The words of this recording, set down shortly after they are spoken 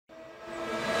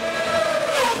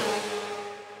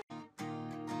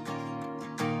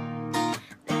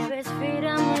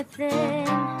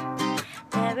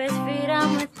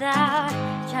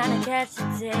catch the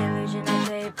deluge in a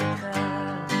paper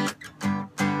cup.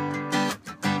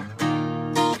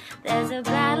 There's a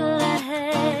battle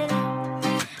ahead,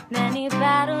 many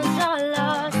battles are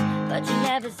lost, but you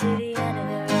never see the end of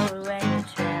the road when you're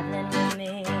traveling with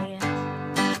me.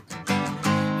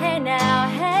 Hey now,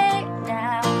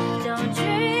 don't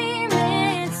dream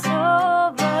it's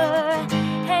over.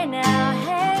 Hey now,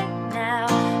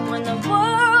 when the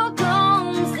world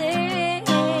comes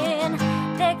in,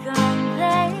 they come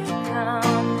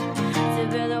to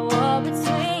build a wall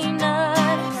between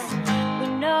us. We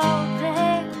know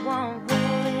they won't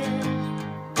win.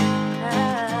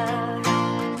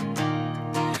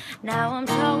 Now I'm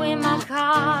towing my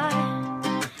car,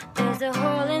 there's a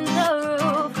hole in the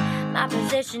roof. My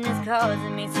position is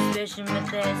causing me suspicion, but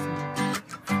there's no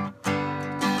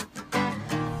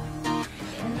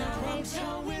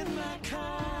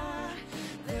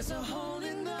There's a hole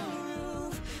in the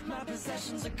roof. My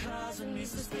possessions are causing me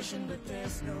suspicion, but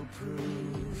there's no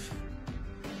proof.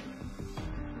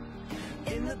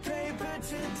 In the paper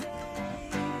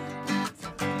today.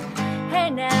 Hey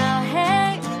now.